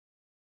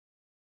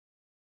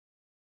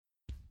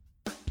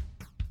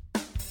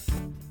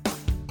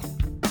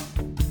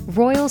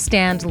Royal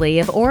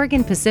Standley of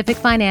Oregon Pacific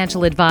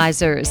Financial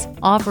Advisors,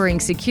 offering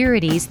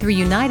securities through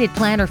United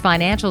Planner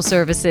Financial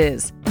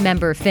Services.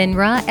 Member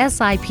FINRA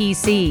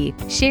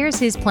SIPC, shares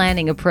his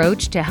planning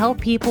approach to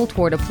help people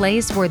toward a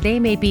place where they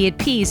may be at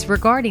peace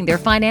regarding their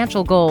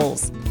financial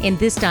goals. In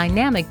this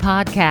dynamic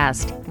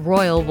podcast,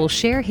 Royal will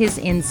share his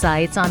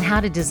insights on how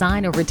to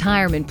design a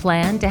retirement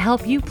plan to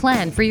help you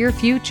plan for your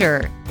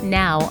future.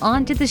 Now,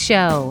 on to the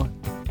show.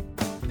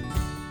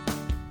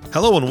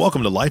 Hello and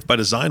welcome to Life by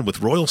Design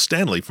with Royal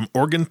Standley from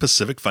Oregon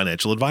Pacific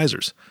Financial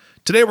Advisors.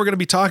 Today we're going to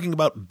be talking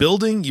about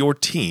building your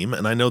team,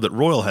 and I know that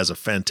Royal has a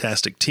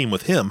fantastic team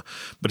with him,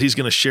 but he's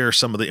going to share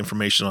some of the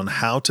information on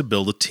how to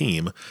build a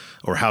team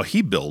or how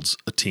he builds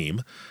a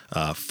team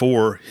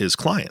for his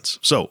clients.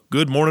 So,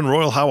 good morning,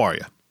 Royal. How are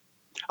you?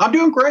 I'm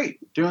doing great.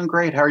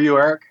 How are you,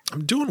 Eric?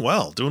 I'm doing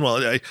well.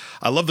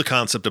 I love the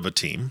concept of a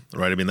team,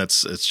 right? I mean,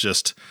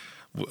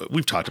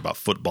 we've talked about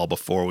football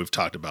before. We've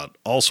talked about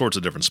all sorts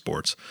of different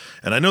sports.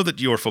 And I know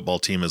that your football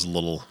team is a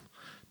little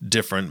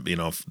different,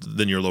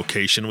 than your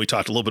location. We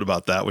talked a little bit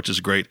about that, which is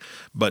great.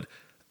 But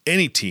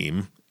any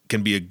team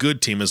can be a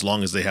good team as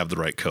long as they have the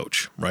right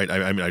coach, right?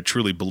 I mean, I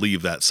truly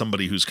believe that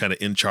somebody who's kind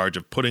of in charge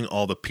of putting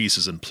all the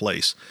pieces in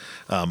place.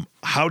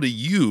 How do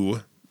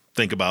you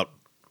think about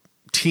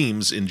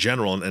teams in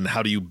general, and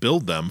how do you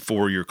build them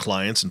for your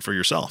clients and for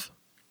yourself?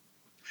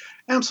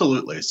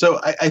 Absolutely.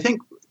 So I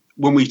think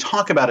when we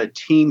talk about a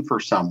team for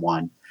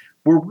someone,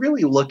 we're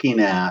really looking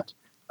at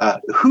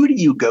who do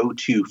you go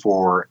to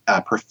for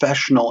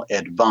professional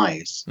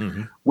advice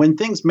when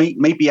things may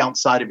be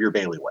outside of your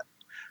bailiwick?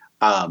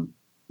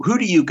 Who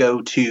do you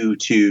go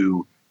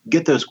to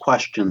get those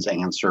questions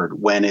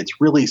answered when it's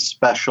really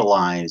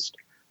specialized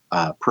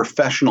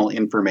professional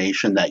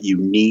information that you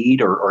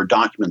need or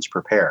documents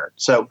prepared?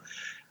 So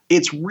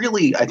it's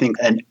really, I think,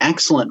 an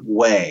excellent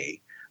way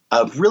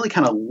of really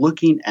kind of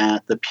looking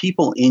at the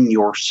people in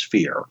your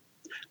sphere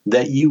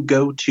that you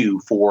go to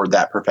for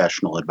that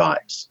professional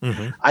advice.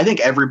 I think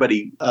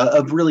everybody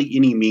of really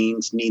any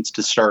means needs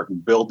to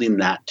start building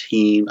that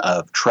team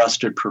of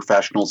trusted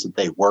professionals that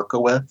they work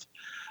with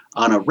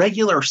on a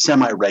regular,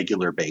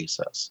 semi-regular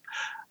basis.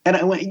 And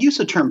I use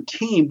the term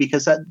team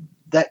because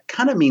that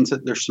kind of means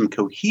that there's some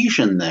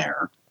cohesion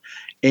there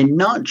and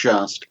not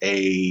just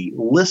a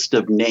list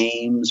of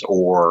names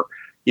or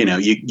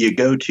you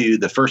go to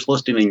the first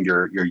listing in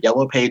your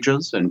yellow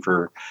pages. And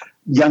for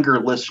younger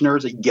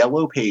listeners,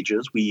 yellow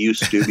pages we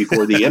used to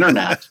before the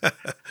internet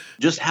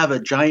just have a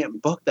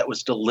giant book that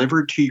was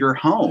delivered to your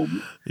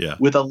home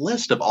with a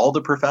list of all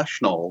the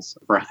professionals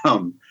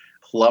from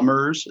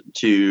plumbers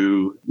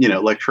to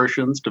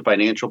electricians to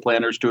financial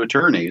planners to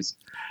attorneys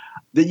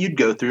that you'd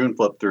go through and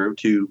flip through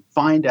to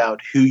find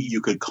out who you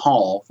could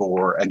call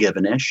for a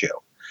given issue.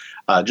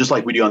 Just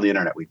like we do on the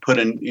internet, we put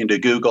into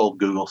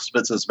Google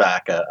spits us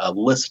back a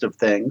list of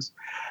things.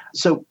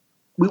 So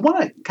we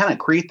want to kind of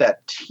create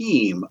that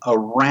team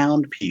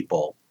around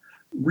people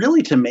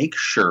really to make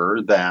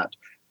sure that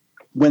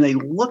when they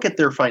look at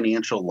their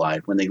financial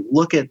life, when they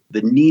look at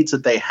the needs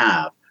that they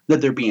have, that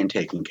they're being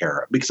taken care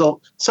of. Because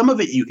some of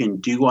it you can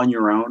do on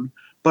your own,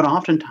 but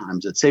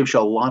oftentimes it saves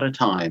you a lot of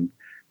time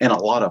and a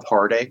lot of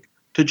heartache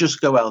to just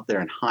go out there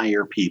and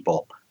hire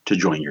people to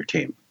join your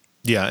team.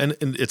 Yeah, and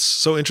it's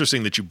so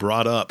interesting that you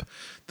brought up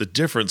the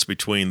difference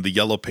between the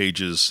Yellow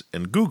Pages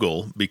and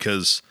Google,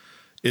 because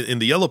in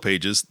the Yellow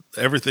Pages,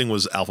 everything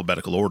was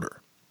alphabetical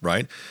order,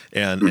 right?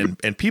 And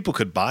people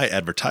could buy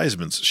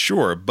advertisements,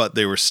 sure, but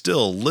they were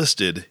still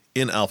listed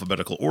in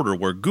alphabetical order,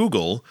 where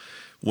Google,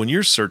 when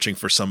you're searching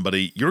for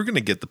somebody, you're going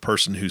to get the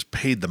person who's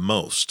paid the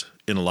most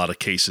in a lot of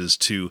cases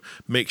to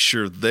make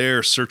sure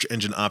their search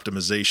engine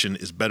optimization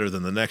is better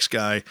than the next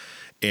guy,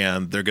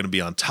 and they're going to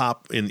be on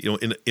top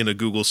in a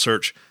Google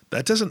search.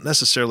 That doesn't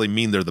necessarily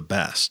mean they're the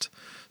best.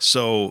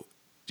 So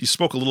you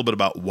spoke a little bit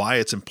about why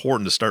it's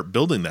important to start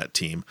building that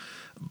team,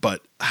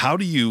 but how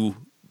do you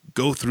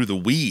go through the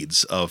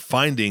weeds of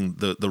finding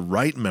the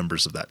right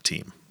members of that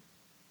team?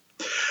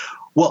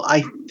 Well,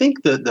 I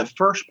think the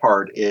first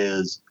part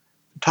is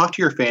talk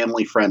to your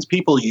family, friends,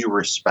 people you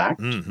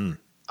respect,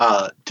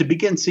 to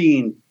begin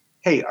seeing,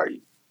 hey,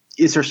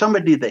 is there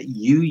somebody that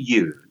you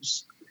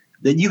use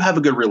that you have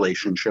a good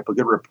relationship, a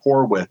good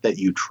rapport with, that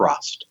you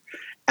trust?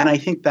 And I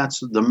think that's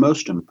the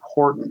most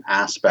important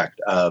aspect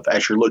of,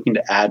 as you're looking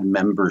to add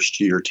members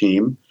to your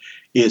team,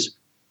 is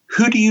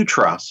who do you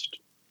trust?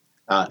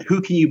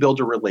 Who can you build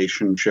a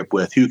relationship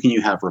with? Who can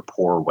you have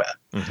rapport with?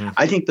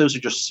 I think those are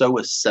just so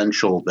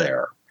essential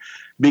there.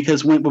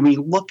 Because when we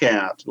look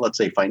at, let's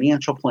say,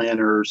 financial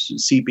planners,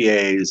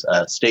 CPAs,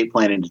 estate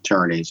planning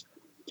attorneys,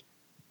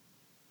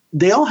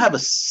 they all have a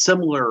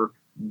similar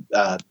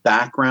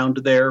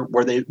background there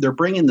where they're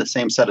bringing the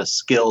same set of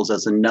skills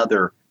as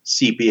another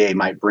CPA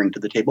might bring to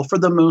the table for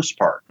the most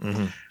part.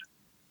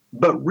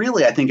 But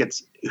really, I think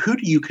it's who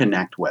do you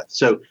connect with?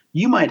 So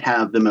you might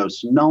have the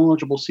most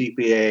knowledgeable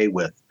CPA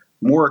with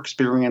more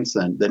experience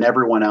than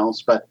everyone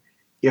else, but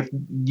if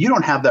you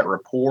don't have that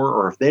rapport,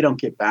 or if they don't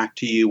get back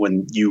to you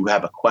when you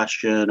have a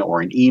question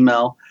or an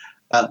email,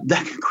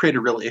 that can create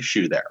a real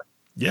issue there.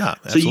 Yeah,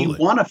 So you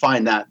absolutely. want to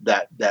find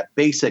that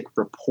basic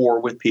rapport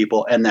with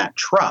people and that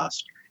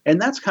trust,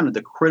 and that's kind of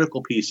the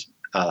critical piece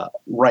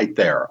right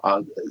there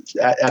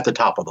at the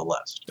top of the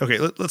list. Okay,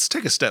 let's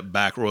take a step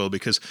back, Royal,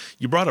 because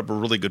you brought up a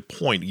really good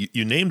point.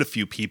 You named a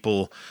few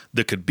people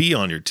that could be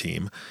on your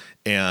team.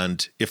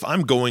 And if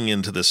I'm going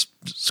into this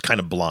kind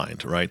of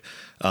blind, right,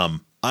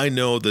 I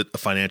know that a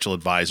financial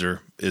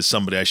advisor is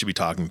somebody I should be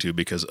talking to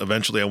because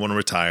eventually I want to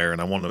retire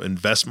and I want to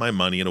invest my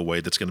money in a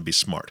way that's going to be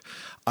smart.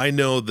 I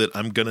know that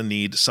I'm going to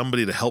need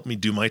somebody to help me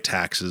do my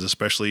taxes,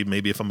 especially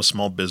maybe if I'm a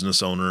small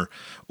business owner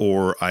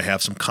or I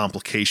have some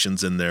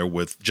complications in there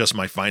with just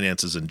my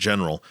finances in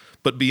general.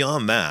 But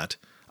beyond that,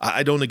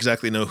 I don't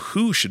exactly know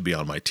who should be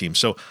on my team.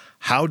 So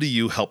how do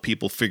you help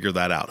people figure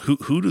that out?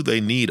 Who do they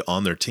need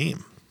on their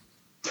team?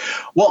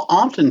 Well,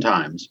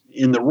 oftentimes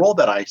in the role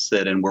that I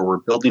sit in where we're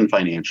building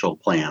financial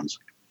plans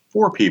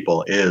for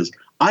people is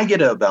I get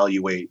to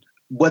evaluate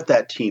what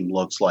that team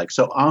looks like.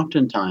 So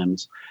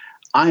oftentimes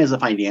I, as a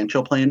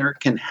financial planner,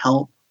 can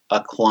help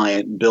a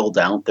client build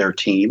out their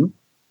team.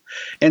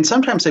 And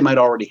sometimes they might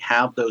already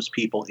have those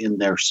people in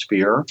their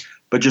sphere,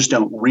 but just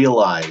don't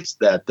realize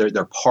that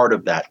they're part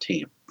of that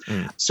team.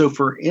 So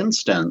for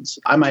instance,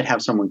 I might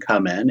have someone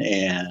come in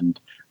and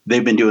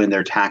they've been doing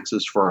their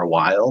taxes for a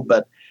while,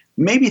 but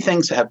maybe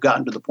things have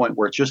gotten to the point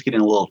where it's just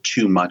getting a little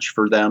too much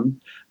for them.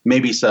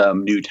 Maybe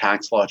some new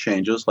tax law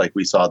changes like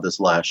we saw this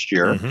last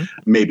year,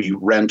 maybe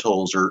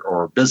rentals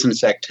or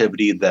business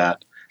activity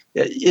that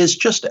is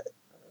just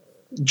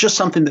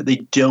something that they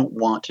don't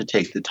want to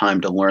take the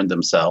time to learn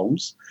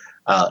themselves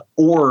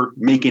or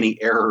make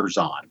any errors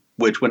on,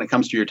 which when it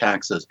comes to your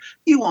taxes,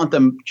 you want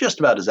them just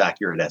about as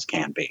accurate as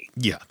can be.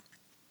 Yeah.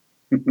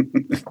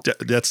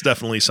 That's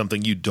definitely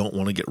something you don't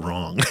want to get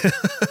wrong.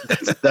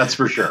 That's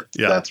for sure.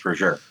 Yeah. That's for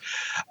sure.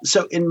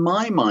 So in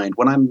my mind,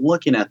 when I'm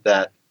looking at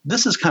that,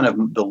 this is kind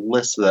of the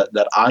list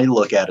that I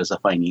look at as a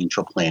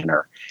financial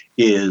planner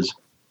is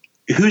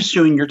who's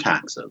doing your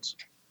taxes,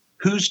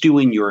 who's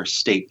doing your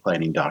estate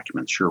planning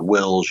documents, your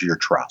wills, your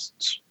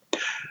trusts.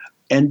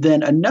 And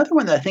then another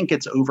one that I think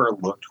gets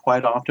overlooked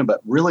quite often,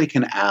 but really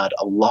can add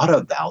a lot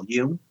of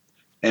value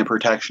and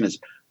protection is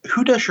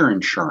who does your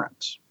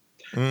insurance?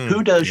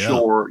 Who does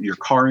your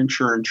car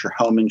insurance, your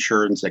home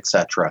insurance, et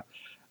cetera?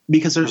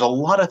 Because there's a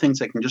lot of things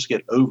that can just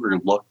get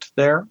overlooked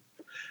there.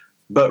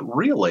 But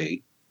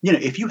really,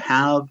 if you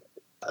have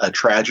a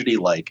tragedy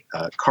like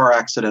a car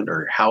accident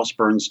or your house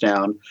burns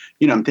down,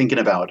 I'm thinking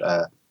about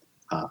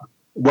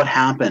what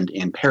happened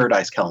in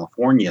Paradise,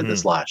 California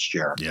this last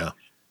year. Yeah.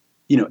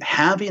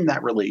 Having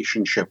that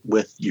relationship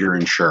with your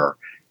insurer,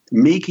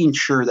 making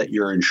sure that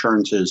your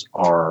insurances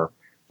are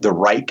the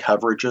right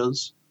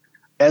coverages,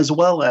 as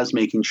well as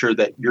making sure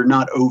that you're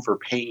not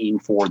overpaying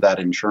for that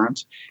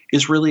insurance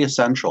is really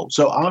essential.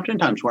 So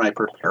oftentimes when I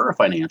prepare a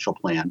financial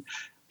plan,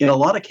 in a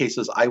lot of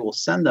cases, I will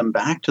send them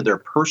back to their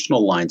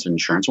personal lines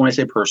insurance. When I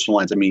say personal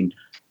lines, I mean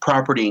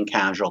property and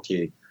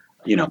casualty,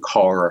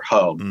 car or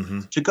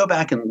home, to go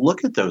back and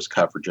look at those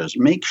coverages,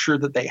 make sure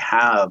that they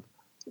have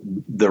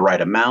the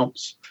right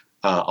amounts.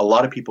 A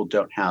lot of people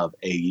don't have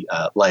a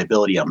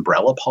liability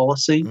umbrella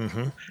policy,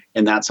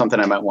 and that's something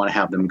I might want to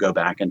have them go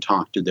back and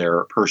talk to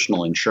their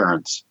personal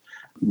insurance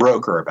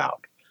broker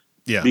about,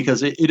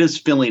 because it is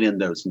filling in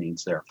those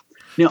needs there.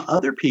 Now,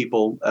 other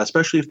people,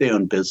 especially if they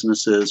own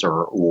businesses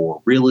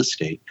or real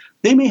estate,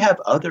 they may have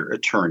other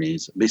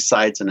attorneys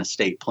besides an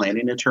estate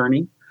planning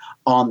attorney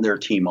on their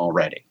team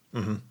already.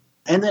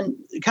 And then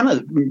kind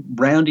of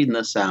rounding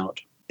this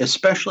out,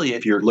 especially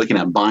if you're looking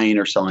at buying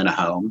or selling a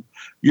home,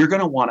 you're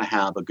going to want to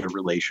have a good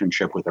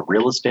relationship with a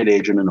real estate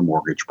agent and a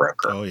mortgage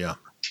broker. Oh, yeah.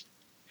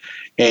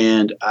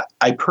 And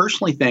I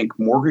personally think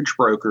mortgage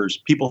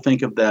brokers, people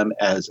think of them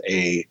as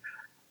I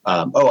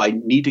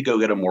need to go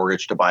get a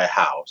mortgage to buy a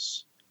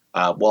house.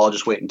 Well, I'll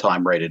just wait until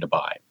I'm ready to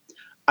buy.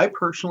 I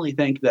personally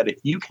think that if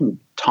you can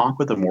talk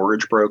with a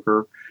mortgage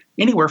broker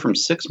anywhere from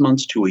 6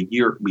 months to a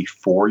year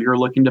before you're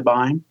looking to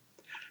buy,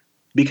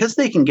 because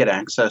they can get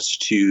access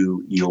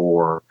to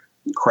your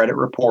credit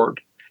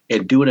report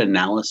and do an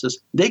analysis,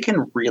 they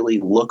can really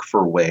look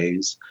for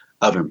ways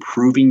of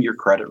improving your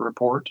credit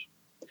report,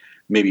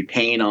 maybe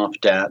paying off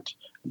debt,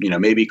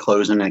 maybe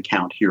closing an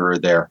account here or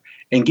there,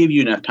 and give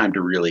you enough time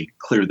to really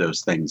clear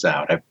those things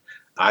out.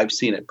 I've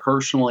seen it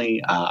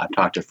personally. I've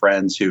talked to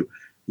friends who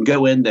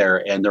go in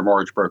there and their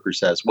mortgage broker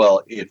says,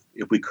 well, if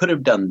we could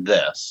have done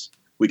this,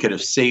 we could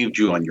have saved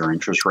you on your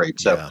interest rate.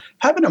 So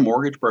having a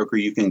mortgage broker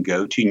you can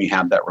go to and you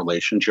have that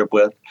relationship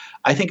with,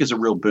 I think is a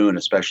real boon,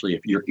 especially if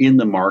you're in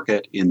the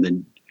market in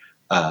the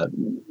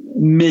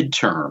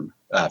midterm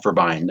for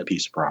buying a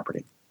piece of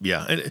property.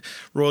 Yeah. And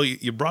Roy,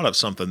 you brought up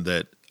something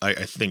that I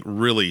think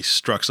really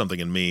struck something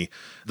in me,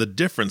 the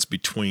difference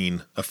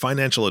between a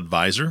financial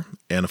advisor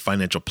and a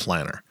financial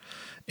planner.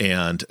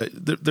 And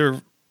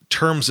they're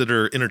terms that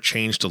are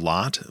interchanged a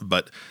lot,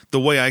 but the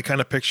way I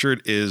kind of picture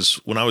it is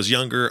when I was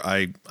younger,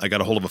 I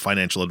got a hold of a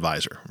financial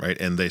advisor, right?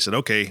 And they said,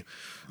 okay,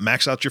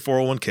 max out your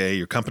 401k,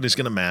 your company's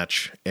going to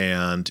match.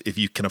 And if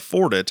you can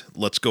afford it,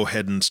 let's go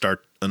ahead and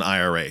start an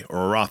IRA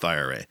or a Roth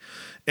IRA.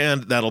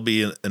 And that'll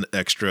be an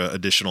extra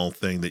additional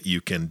thing that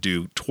you can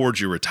do towards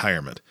your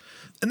retirement.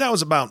 And that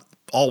was about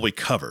all we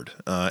covered.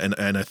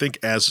 And I think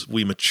as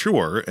we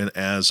mature and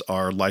as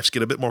our lives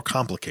get a bit more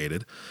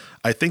complicated,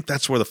 I think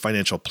that's where the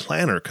financial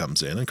planner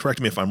comes in. And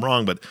correct me if I'm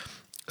wrong, but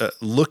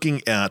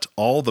looking at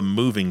all the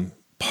moving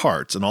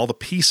parts and all the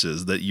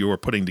pieces that you're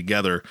putting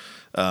together,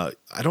 I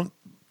don't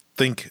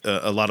think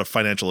a lot of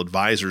financial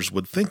advisors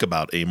would think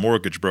about a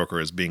mortgage broker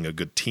as being a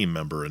good team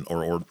member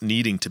or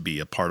needing to be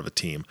a part of a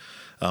team.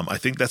 I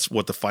think that's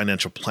what the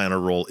financial planner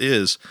role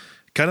is,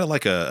 kind of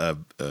like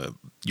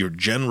your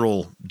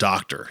general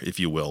doctor, if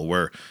you will,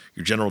 where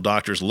your general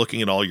doctor is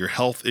looking at all your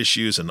health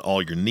issues and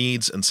all your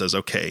needs and says,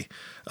 okay,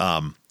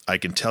 I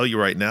can tell you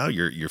right now,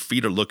 your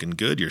feet are looking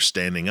good. You're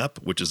standing up,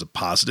 which is a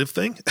positive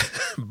thing.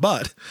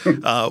 But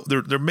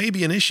there may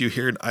be an issue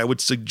here, and I would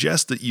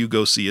suggest that you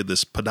go see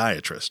this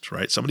podiatrist,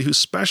 right? Somebody who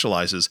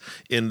specializes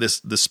in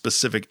this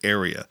specific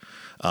area.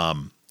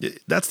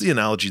 That's the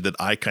analogy that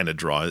I kind of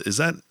draw. Is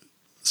that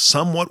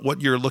somewhat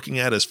what you're looking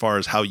at as far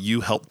as how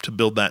you help to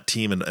build that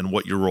team and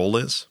what your role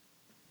is?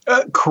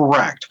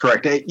 Correct. Kind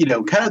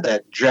of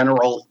that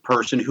general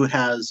person who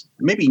has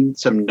maybe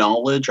some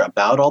knowledge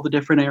about all the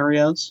different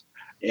areas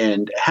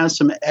and has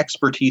some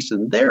expertise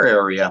in their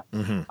area,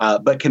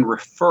 but can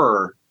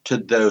refer to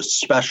those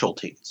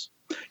specialties.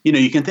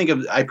 You can think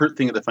of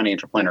the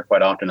financial planner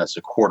quite often as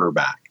a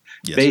quarterback,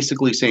 yes,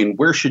 basically saying,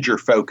 where should your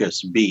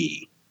focus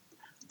be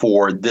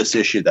for this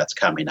issue that's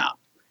coming up,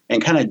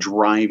 and kind of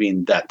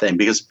driving that thing.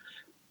 Because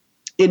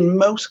in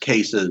most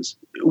cases,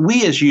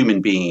 we as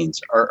human beings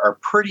are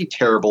pretty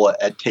terrible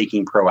at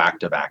taking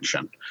proactive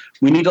action.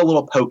 We need a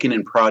little poking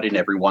and prodding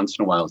every once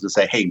in a while to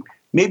say, hey,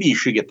 maybe you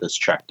should get this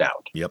checked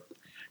out. Yep.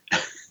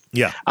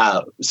 Yeah.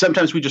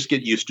 Sometimes we just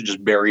get used to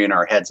just burying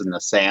our heads in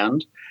the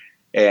sand.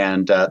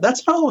 And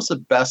that's not always the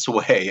best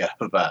way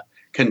of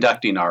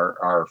conducting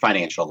our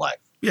financial life.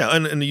 Yeah.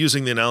 And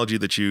using the analogy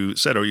that you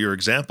said, or your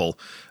example,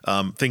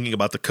 thinking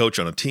about the coach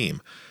on a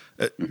team.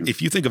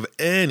 If you think of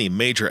any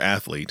major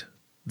athlete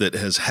that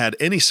has had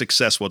any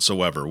success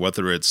whatsoever,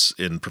 whether it's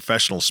in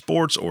professional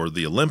sports or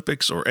the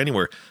Olympics or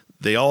anywhere,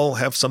 they all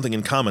have something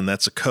in common.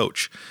 That's a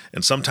coach.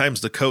 And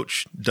sometimes the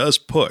coach does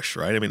push,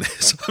 right? I mean,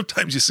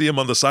 sometimes you see them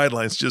on the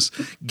sidelines just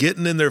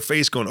getting in their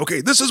face going, okay,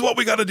 this is what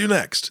we got to do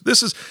next.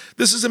 This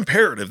is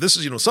imperative. This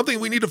is, something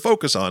we need to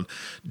focus on,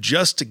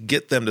 just to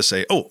get them to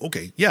say, oh,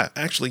 okay, yeah,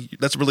 actually,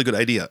 that's a really good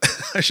idea.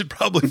 I should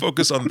probably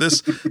focus on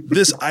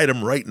this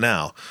item right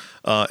now.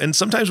 And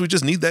sometimes we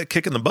just need that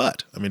kick in the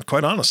butt. I mean,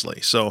 quite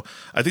honestly. So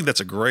I think that's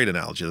a great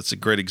analogy. That's a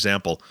great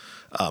example.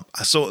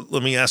 So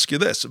let me ask you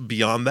this.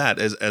 Beyond that,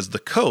 as the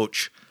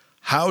coach,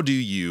 how do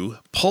you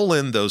pull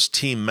in those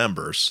team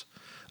members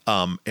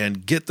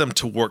and get them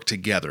to work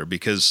together?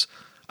 Because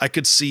I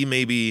could see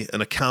maybe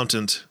an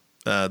accountant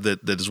that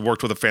has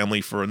worked with a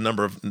family for a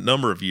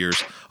number of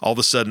years, all of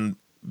a sudden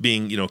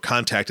being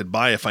contacted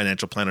by a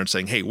financial planner and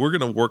saying, hey, we're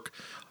going to work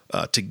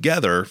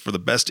together for the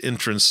best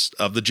interests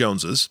of the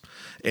Joneses,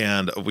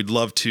 and we'd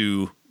love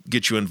to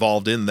get you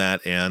involved in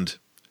that and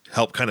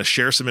help kind of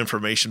share some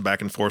information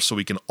back and forth so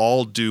we can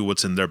all do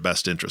what's in their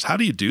best interest. How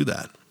do you do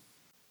that?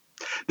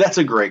 That's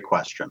a great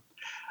question.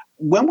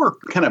 When we're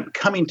kind of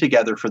coming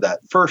together for that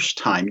first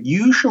time,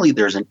 usually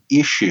there's an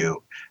issue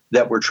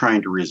that we're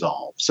trying to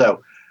resolve.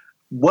 So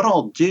what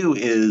I'll do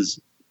is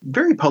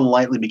very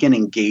politely begin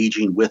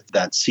engaging with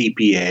that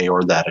CPA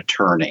or that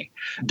attorney,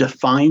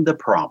 define the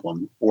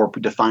problem or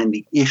define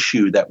the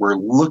issue that we're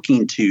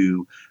looking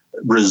to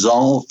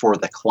resolve for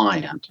the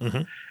client.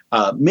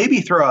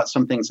 Maybe throw out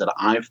some things that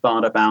I've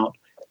thought about,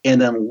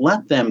 and then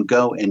let them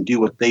go and do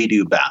what they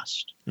do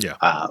best. Yeah.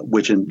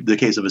 Which in the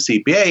case of a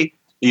CPA,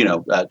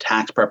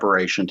 tax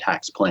preparation,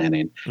 tax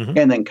planning,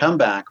 and then come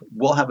back.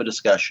 We'll have a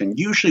discussion,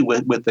 usually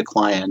with the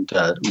client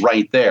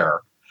right there,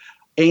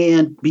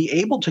 and be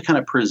able to kind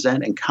of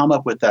present and come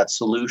up with that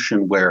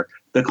solution where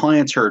the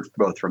client's heard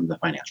both from the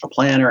financial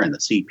planner and the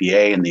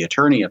CPA and the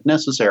attorney, if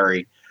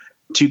necessary,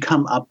 to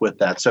come up with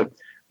that. So I'll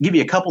give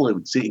you a couple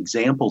of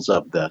examples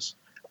of this.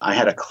 I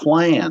had a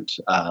client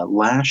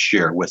last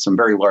year with some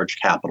very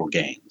large capital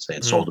gains. They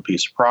had sold a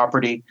piece of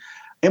property,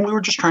 and we were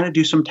just trying to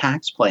do some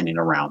tax planning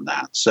around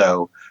that.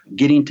 So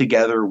getting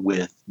together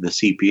with the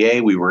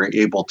CPA, we were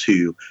able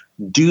to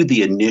do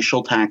the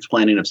initial tax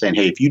planning of saying,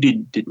 hey, if you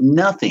did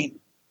nothing,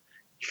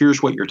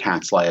 here's what your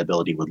tax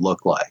liability would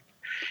look like.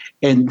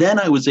 And then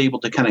I was able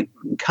to kind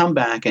of come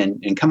back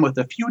and come with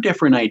a few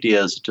different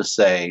ideas to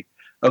say,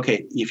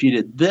 okay, if you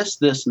did this,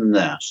 this, and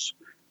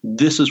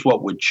this is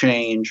what would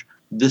change.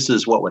 This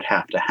is what would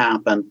have to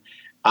happen.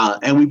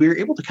 And we were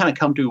able to kind of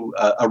come to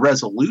a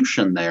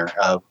resolution there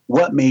of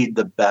what made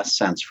the best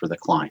sense for the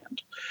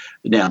client.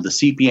 Now, the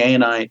CPA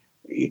and I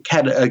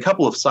had a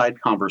couple of side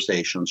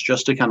conversations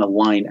just to kind of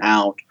line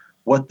out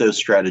what those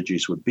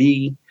strategies would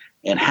be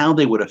and how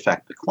they would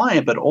affect the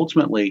client. But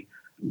ultimately,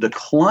 the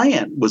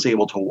client was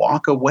able to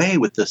walk away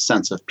with this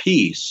sense of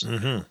peace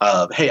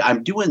of, hey,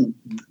 I'm doing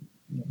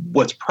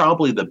what's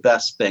probably the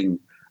best thing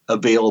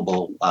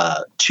available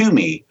to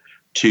me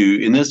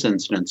to, in this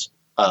instance,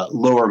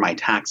 lower my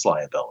tax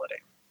liability?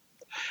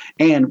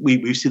 And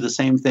we see the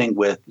same thing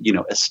with,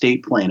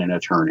 estate planning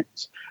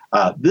attorneys.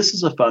 This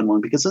is a fun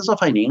one because as a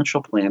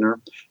financial planner,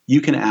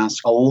 you can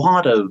ask a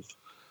lot of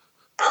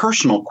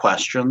personal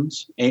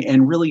questions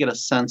and really get a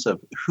sense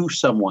of who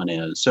someone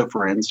is. So,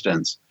 for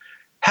instance,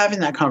 having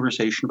that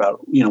conversation about,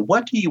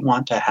 what do you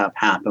want to have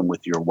happen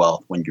with your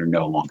wealth when you're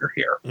no longer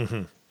here?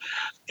 Mm-hmm.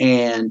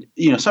 And,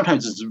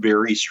 sometimes it's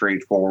very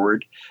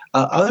straightforward.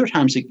 Other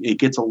times it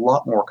gets a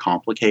lot more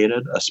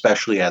complicated,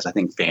 especially as I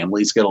think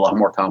families get a lot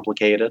more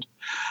complicated.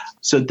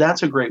 So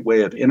that's a great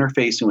way of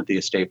interfacing with the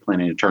estate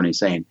planning attorney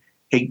saying,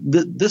 hey,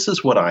 this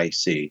is what I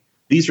see.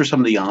 These are some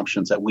of the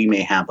options that we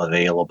may have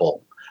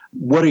available.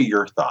 What are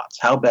your thoughts?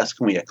 How best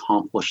can we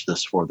accomplish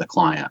this for the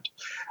client?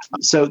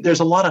 So there's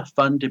a lot of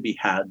fun to be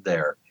had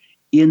there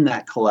in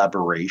that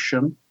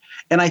collaboration.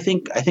 And I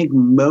think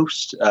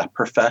most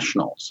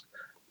professionals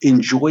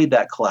enjoy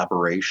that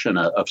collaboration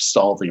of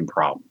solving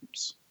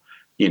problems.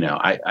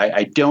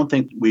 I don't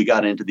think we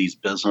got into these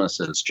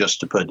businesses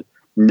just to put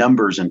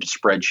numbers into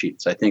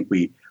spreadsheets. I think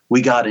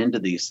we got into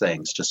these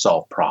things to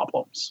solve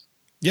problems.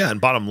 Yeah,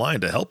 and bottom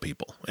line, to help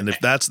people. And if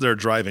that's their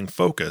driving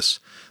focus,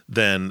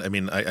 then,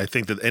 I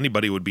think that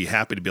anybody would be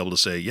happy to be able to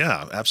say,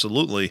 yeah,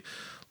 absolutely,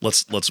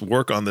 let's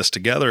work on this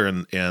together.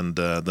 And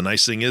the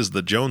nice thing is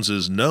the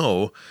Joneses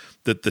know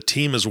that the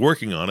team is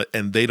working on it,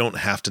 and they don't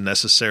have to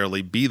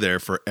necessarily be there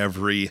for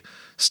every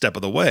step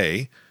of the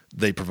way.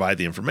 They provide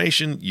the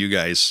information. You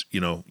guys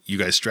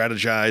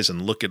strategize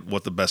and look at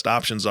what the best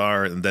options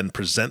are, and then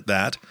present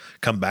that.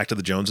 Come back to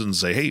the Joneses and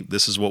say, "Hey,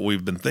 this is what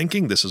we've been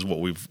thinking. This is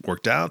what we've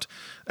worked out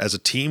as a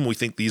team. We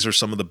think these are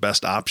some of the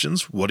best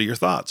options. What are your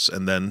thoughts?"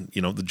 And then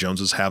the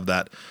Joneses have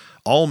that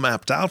all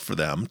mapped out for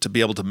them to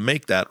be able to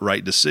make that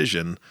right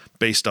decision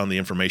based on the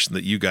information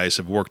that you guys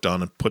have worked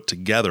on and put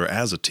together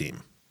as a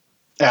team.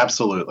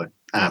 Absolutely.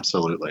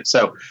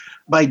 So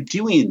by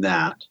doing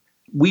that,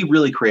 we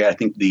really create, I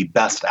think, the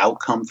best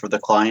outcome for the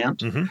client.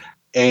 Mm-hmm.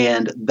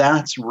 And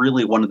that's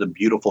really one of the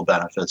beautiful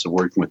benefits of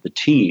working with the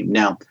team.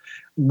 Now,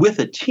 with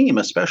a team,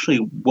 especially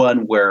one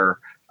where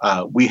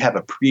we have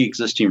a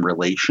pre-existing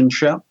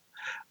relationship,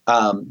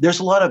 there's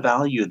a lot of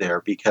value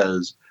there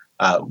because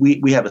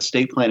we have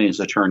estate planning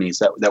attorneys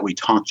that we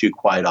talk to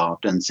quite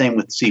often. Same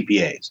with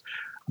CPAs.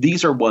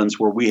 These are ones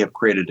where we have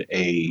created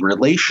a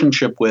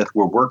relationship with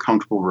where we're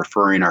comfortable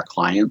referring our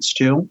clients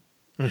to.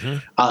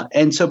 Mm-hmm.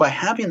 And so by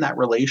having that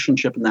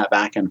relationship and that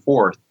back and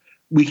forth,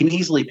 we can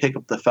easily pick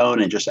up the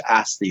phone and just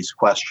ask these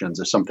questions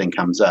if something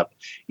comes up.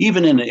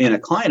 Even in a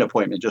client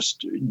appointment,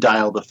 just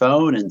dial the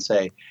phone and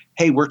say,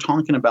 hey, we're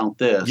talking about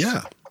this.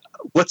 Yeah.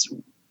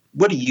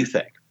 What do you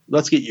think?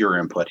 Let's get your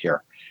input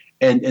here.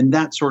 And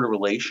that sort of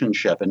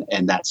relationship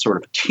and that sort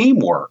of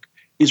teamwork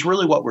is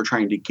really what we're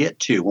trying to get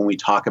to when we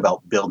talk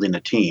about building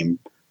a team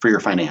for your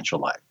financial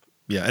life.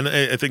 Yeah, and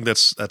I think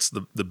that's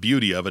the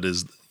beauty of it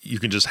is you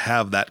can just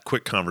have that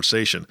quick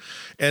conversation.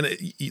 And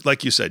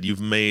like you said, you've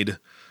made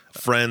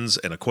friends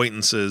and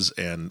acquaintances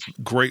and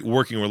great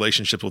working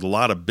relationships with a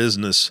lot of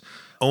business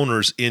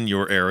owners in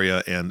your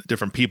area and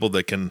different people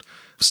that can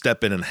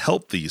step in and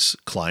help these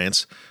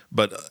clients.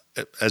 But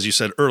as you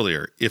said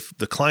earlier, if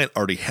the client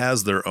already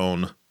has their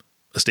own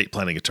estate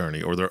planning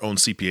attorney or their own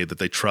CPA that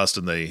they trust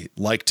and they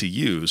like to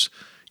use,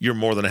 you're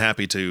more than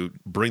happy to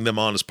bring them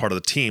on as part of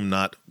the team.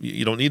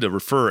 You don't need to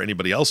refer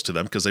anybody else to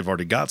them because they've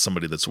already got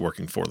somebody that's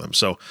working for them.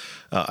 So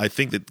I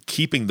think that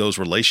keeping those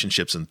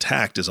relationships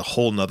intact is a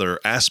whole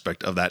nother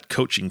aspect of that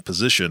coaching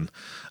position,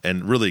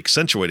 and really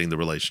accentuating the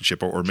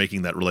relationship or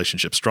making that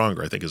relationship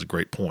stronger, I think is a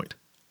great point.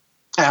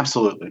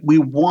 Absolutely. We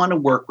want to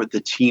work with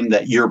the team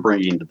that you're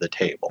bringing to the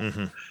table.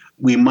 Mm-hmm.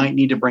 We might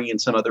need to bring in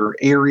some other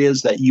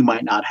areas that you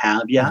might not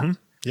have yet. Mm-hmm.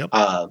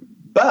 Yep.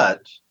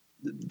 But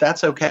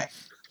that's okay.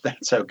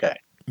 That's okay.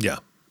 Yeah.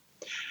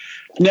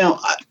 Now,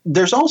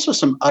 there's also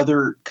some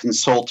other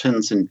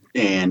consultants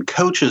and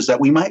coaches that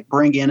we might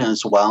bring in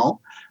as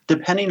well,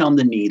 depending on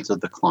the needs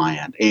of the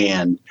client.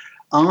 And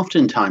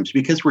oftentimes,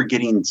 because we're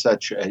getting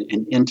such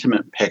an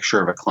intimate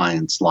picture of a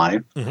client's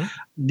life, mm-hmm.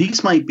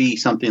 these might be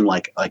something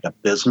like a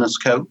business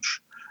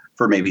coach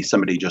for maybe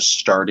somebody just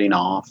starting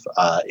off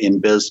in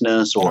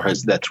business or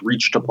that's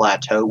reached a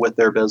plateau with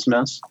their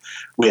business.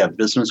 We have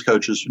business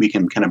coaches we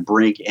can kind of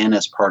bring in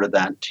as part of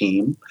that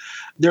team.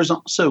 There's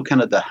also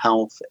kind of the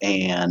health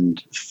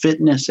and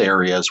fitness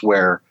areas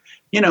where,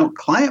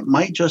 client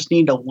might just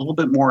need a little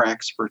bit more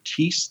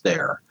expertise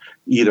there,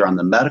 either on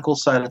the medical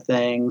side of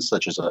things,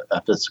 such as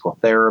a physical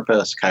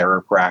therapist,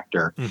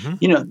 chiropractor.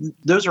 Mm-hmm.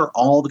 Those are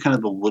all the kind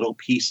of the little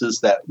pieces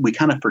that we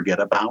kind of forget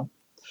about.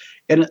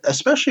 And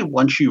especially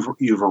once you've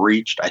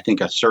reached, I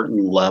think, a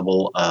certain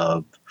level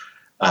of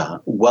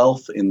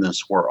wealth in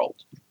this world,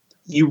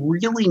 you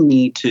really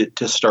need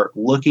to start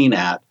looking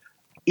at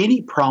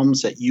any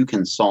problems that you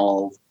can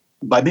solve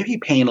by maybe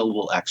paying a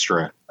little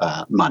extra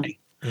money.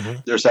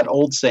 Mm-hmm. There's that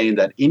old saying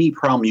that any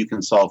problem you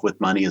can solve with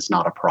money is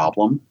not a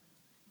problem.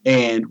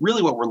 And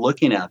really what we're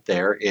looking at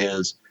there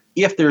is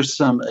if there's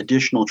some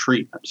additional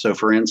treatment. So,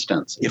 for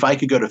instance, if I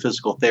could go to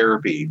physical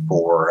therapy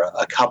for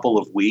a couple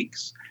of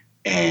weeks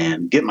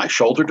and get my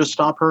shoulder to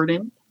stop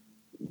hurting,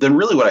 then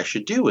really what I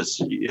should do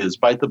is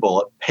bite the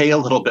bullet, pay a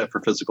little bit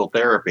for physical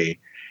therapy,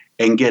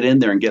 and get in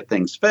there and get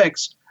things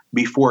fixed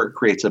before it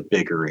creates a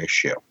bigger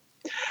issue.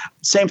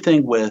 Same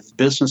thing with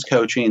business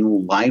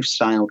coaching,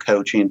 lifestyle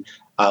coaching.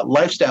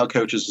 Lifestyle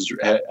coaches,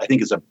 I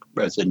think, is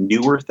a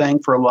newer thing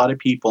for a lot of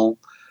people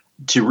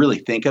to really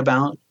think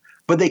about,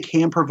 but they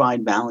can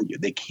provide value.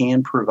 They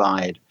can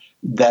provide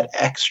that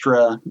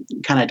extra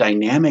kind of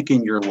dynamic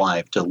in your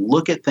life to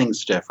look at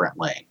things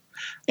differently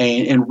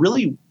and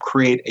really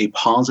create a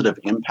positive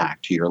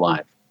impact to your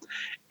life.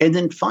 And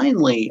then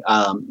finally,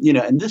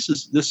 and this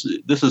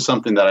is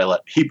something that I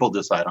let people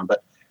decide on,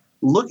 but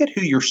look at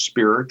who your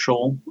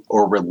spiritual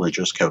or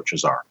religious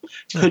coaches are.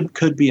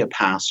 Could be a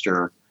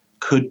pastor,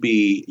 could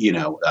be,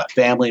 a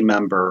family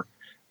member,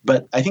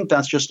 but I think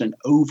that's just an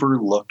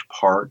overlooked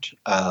part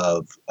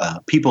of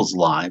people's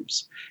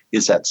lives,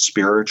 is that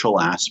spiritual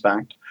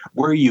aspect.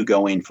 Where are you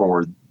going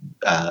for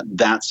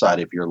that side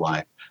of your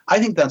life? I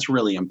think that's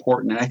really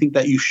important, and I think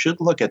that you should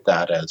look at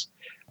that as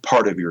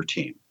part of your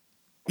team.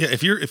 Yeah,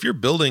 if you're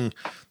building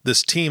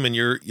this team and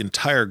your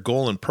entire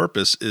goal and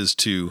purpose is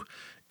to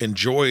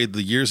enjoy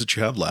the years that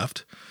you have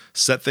left,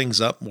 set things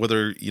up,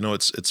 whether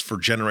it's for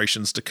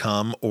generations to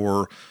come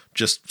or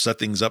just set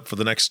things up for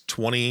the next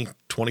 20,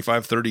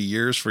 25, 30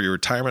 years for your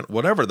retirement,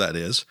 whatever that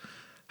is,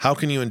 how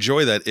can you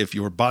enjoy that if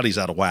your body's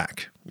out of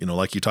whack?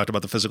 Like you talked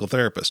about the physical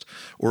therapist,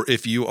 or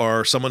if you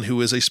are someone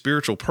who is a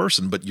spiritual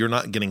person, but you're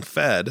not getting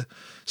fed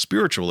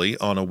spiritually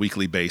on a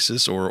weekly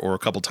basis or a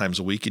couple times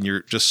a week, and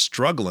you're just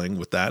struggling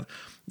with that.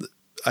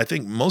 I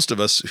think most of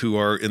us who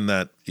are in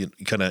that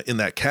kind of in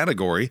that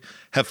category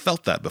have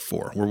felt that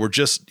before, where we're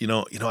just,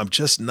 I'm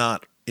just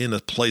not in a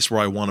place where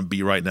I want to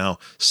be right now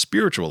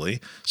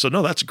spiritually. So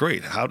no, that's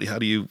great. How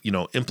do you,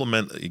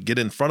 get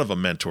in front of a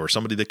mentor,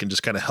 somebody that can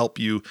just kind of help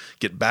you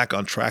get back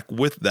on track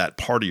with that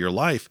part of your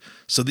life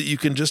so that you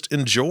can just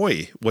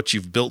enjoy what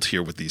you've built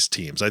here with these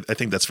teams. I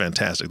think that's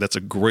fantastic. That's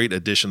a great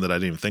addition that I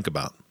didn't even think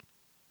about.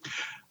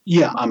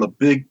 Yeah, I'm a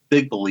big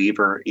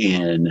believer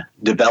in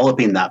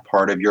developing that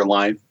part of your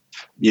life.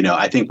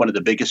 I think one of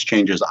the biggest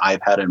changes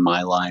I've had in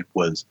my life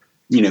was,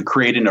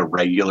 creating a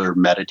regular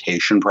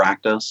meditation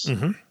practice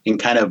and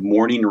kind of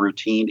morning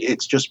routine.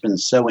 It's just been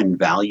so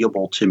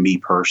invaluable to me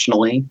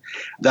personally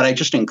that I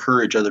just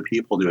encourage other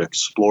people to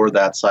explore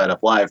that side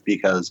of life,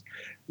 because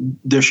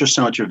there's just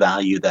so much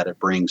value that it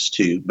brings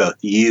to both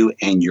you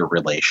and your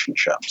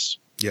relationships.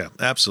 Yeah,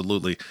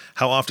 absolutely.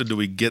 How often do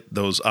we get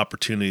those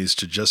opportunities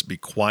to just be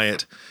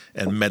quiet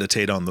and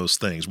meditate on those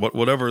things?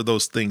 Whatever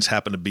those things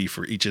happen to be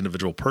for each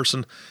individual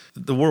person.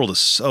 The world is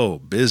so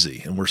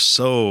busy and we're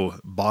so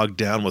bogged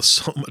down with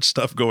so much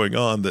stuff going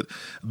on that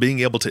being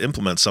able to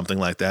implement something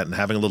like that and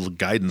having a little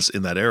guidance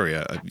in that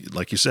area,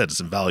 like you said, is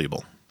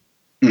invaluable.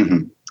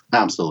 Mm-hmm.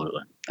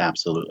 Absolutely.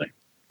 Absolutely.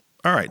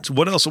 All right. So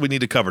what else do we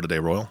need to cover today,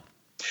 Royal?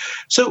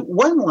 So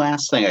one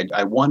last thing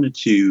I wanted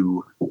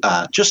to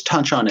just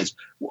touch on is,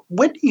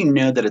 when do you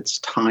know that it's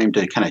time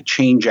to kind of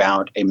change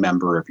out a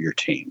member of your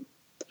team?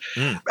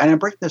 And I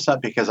bring this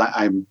up because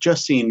I'm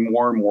just seeing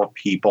more and more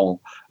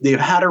people, they've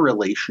had a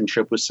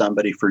relationship with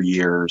somebody for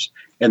years,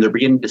 and they're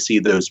beginning to see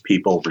those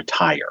people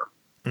retire.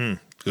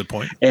 Good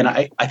point. And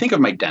I think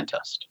of my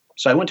dentist.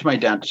 So I went to my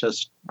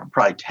dentist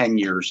probably 10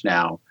 years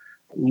now,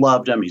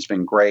 loved him. He's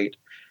been great.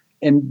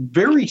 And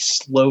very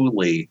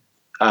slowly,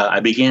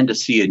 I began to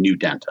see a new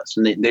dentist,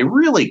 and they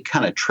really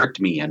kind of tricked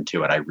me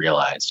into it, I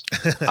realized.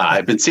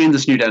 I've been seeing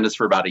this new dentist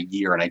for about a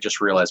year, and I just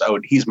realized,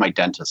 he's my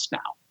dentist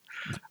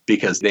now,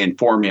 because they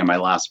informed me on my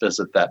last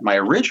visit that my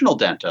original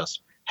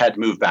dentist had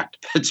moved back to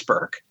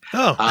Pittsburgh.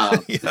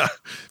 Yeah.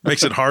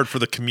 Makes it hard for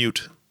the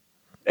commute.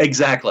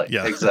 Exactly.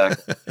 Yeah.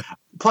 Exactly.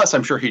 Plus,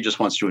 I'm sure he just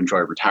wants to enjoy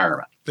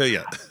retirement.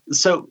 Yeah.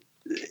 So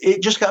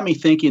it just got me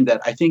thinking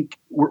that I think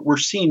we're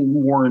seeing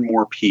more and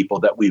more people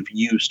that we've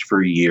used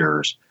for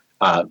years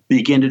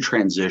begin to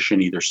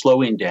transition, either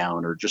slowing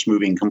down or just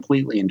moving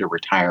completely into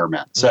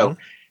retirement. So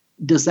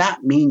does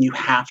that mean you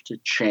have to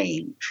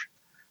change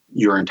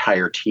your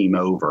entire team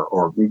over,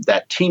 or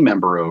that team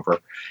member over?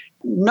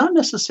 Not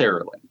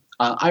necessarily.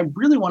 I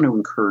really want to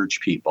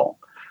encourage people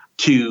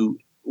to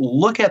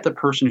look at the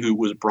person who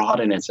was brought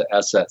in as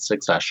that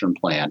succession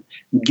plan,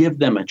 give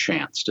them a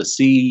chance to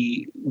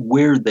see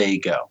where they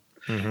go.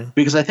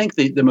 Because I think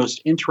the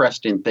most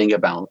interesting thing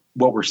about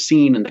what we're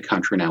seeing in the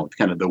country now, with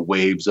kind of the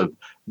waves of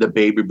the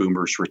baby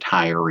boomers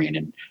retiring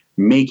and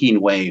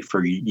making way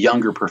for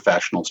younger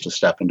professionals to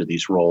step into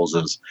these roles,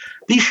 is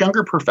these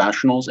younger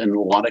professionals, in a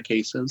lot of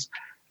cases,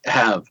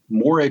 have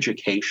more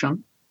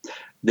education.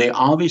 They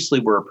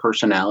obviously were a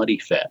personality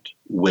fit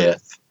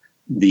with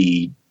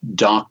the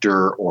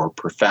doctor or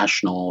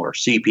professional or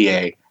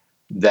CPA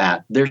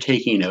that they're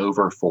taking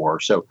over for.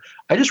 So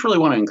I just really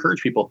want to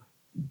encourage people,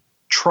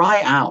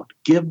 try out,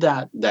 give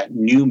that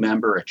new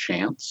member a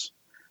chance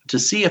to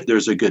see if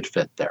there's a good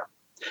fit there.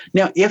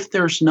 Now, if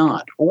there's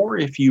not, or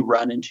if you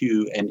run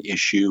into an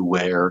issue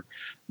where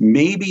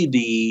maybe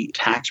the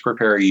tax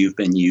preparer you've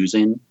been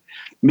using,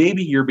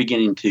 maybe you're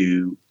beginning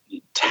to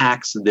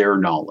tax their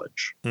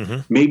knowledge.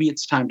 Maybe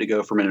it's time to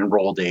go from an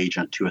enrolled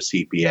agent to a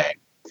CPA.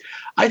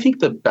 I think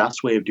the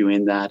best way of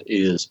doing that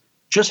is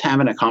just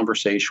having a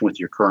conversation with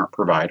your current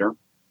provider.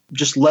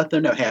 Just let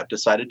them know, hey, I've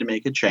decided to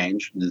make a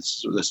change.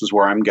 This is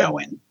where I'm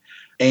going.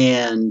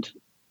 And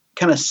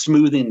kind of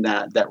smoothing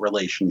that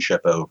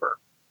relationship over.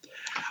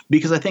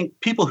 Because I think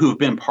people who have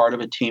been part of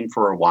a team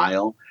for a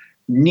while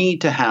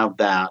need to have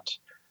that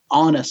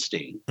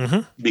honesty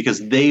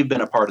because they've been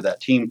a part of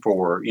that team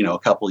for, a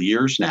couple of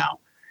years now.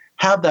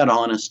 Have that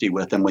honesty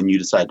with them when you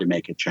decide to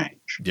make a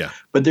change. Yeah.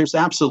 But there's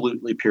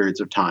absolutely periods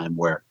of time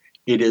where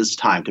it is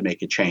time to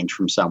make a change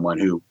from someone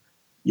who,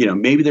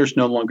 maybe there's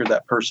no longer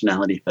that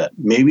personality fit.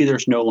 Maybe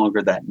there's no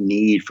longer that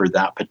need for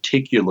that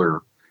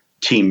particular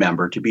team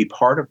member to be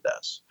part of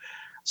this.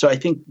 So I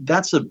think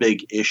that's a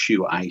big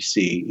issue I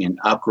see in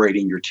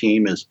upgrading your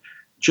team is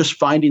just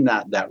finding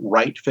that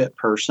right fit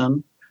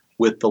person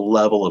with the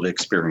level of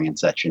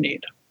experience that you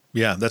need.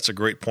 Yeah, that's a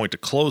great point to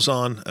close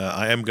on.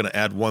 I am going to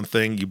add one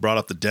thing. You brought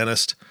up the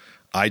dentist.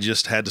 I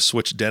just had to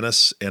switch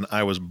dentists, and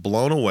I was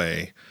blown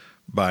away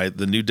by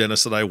the new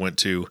dentist that I went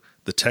to,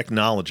 the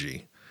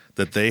technology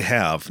that they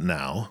have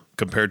now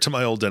compared to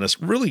my old dentist.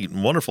 Really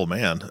wonderful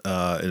man,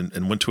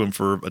 and went to him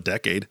for a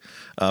decade.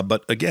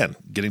 But again,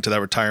 getting to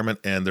that retirement,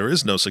 and there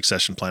is no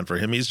succession plan for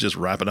him. He's just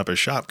wrapping up his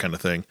shop kind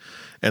of thing.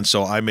 And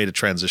so I made a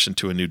transition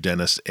to a new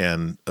dentist.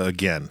 And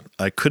again,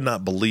 I could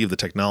not believe the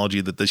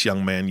technology that this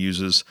young man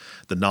uses,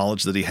 the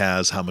knowledge that he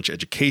has, how much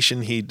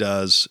education he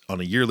does on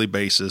a yearly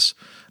basis.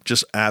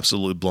 Just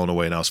absolutely blown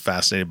away. And I was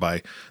fascinated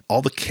by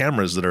all the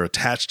cameras that are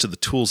attached to the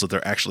tools that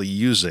they're actually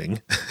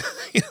using.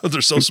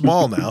 They're so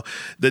small now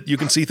that you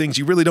can see things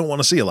you really don't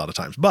want to see a lot of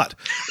times. But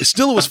it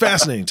was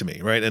fascinating to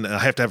me, right? And I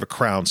have to have a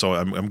crown. So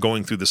I'm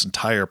going through this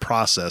entire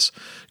process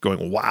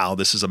going, wow,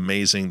 this is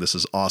amazing. This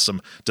is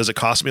awesome. Does it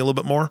cost me a little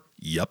bit more?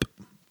 Yep.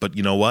 But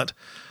you know what?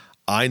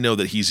 I know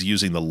that he's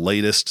using the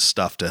latest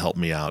stuff to help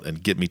me out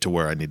and get me to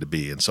where I need to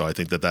be. And so I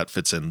think that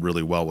fits in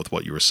really well with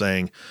what you were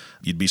saying.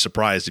 You'd be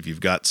surprised if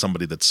you've got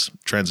somebody that's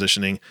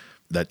transitioning,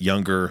 that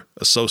younger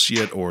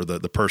associate or the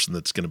person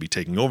that's going to be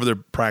taking over their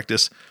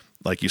practice.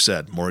 Like you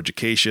said, more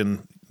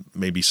education,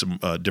 maybe some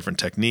different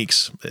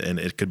techniques, and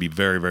it could be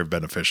very, very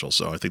beneficial.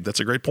 So I think that's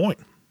a great point.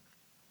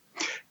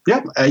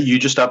 Yeah, you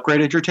just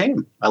upgraded your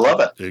team. I love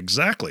it.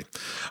 Exactly.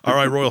 All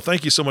right, Royal,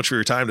 thank you so much for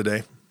your time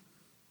today.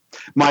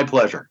 My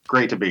pleasure.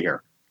 Great to be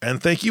here.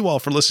 And thank you all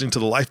for listening to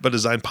the Life by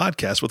Design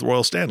podcast with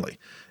Royal Stanley.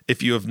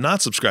 If you have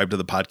not subscribed to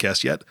the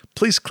podcast yet,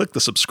 please click the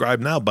subscribe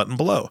now button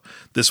below.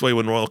 This way,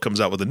 when Royal comes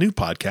out with a new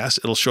podcast,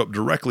 it'll show up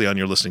directly on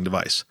your listening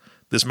device.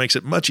 This makes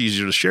it much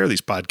easier to share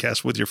these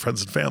podcasts with your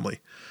friends and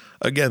family.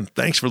 Again,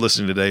 thanks for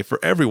listening today. For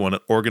everyone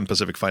at Oregon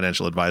Pacific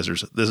Financial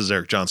Advisors, this is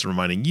Eric Johnson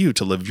reminding you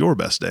to live your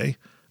best day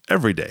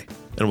every day.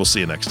 And we'll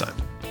see you next time.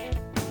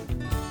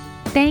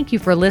 Thank you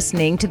for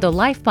listening to the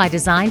Life by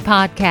Design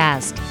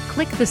podcast.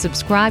 Click the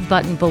subscribe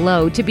button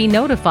below to be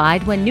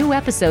notified when new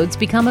episodes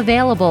become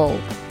available.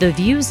 The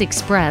views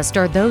expressed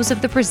are those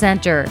of the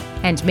presenter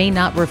and may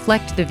not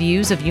reflect the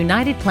views of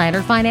United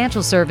Planner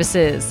Financial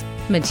Services.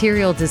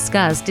 Material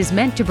discussed is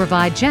meant to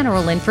provide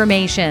general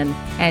information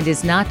and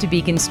is not to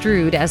be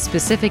construed as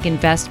specific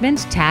investment,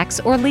 tax,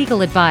 or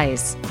legal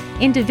advice.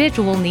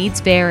 Individual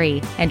needs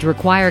vary and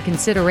require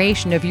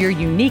consideration of your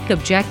unique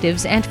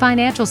objectives and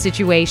financial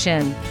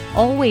situation.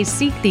 Always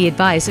seek the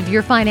advice of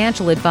your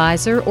financial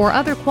advisor or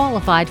other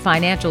qualified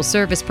financial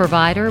service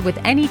provider with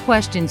any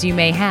questions you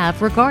may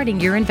have regarding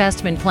your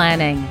investment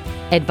planning.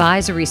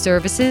 Advisory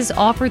services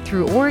offered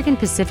through Oregon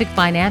Pacific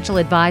Financial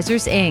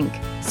Advisors, Inc.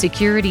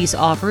 Securities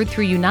offered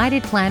through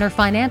United Planner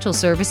Financial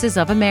Services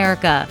of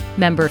America,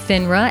 member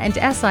FINRA and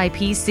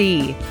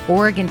SIPC.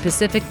 Oregon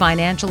Pacific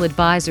Financial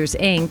Advisors,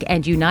 Inc.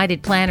 and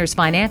United Planners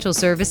Financial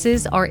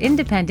Services are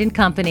independent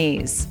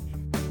companies.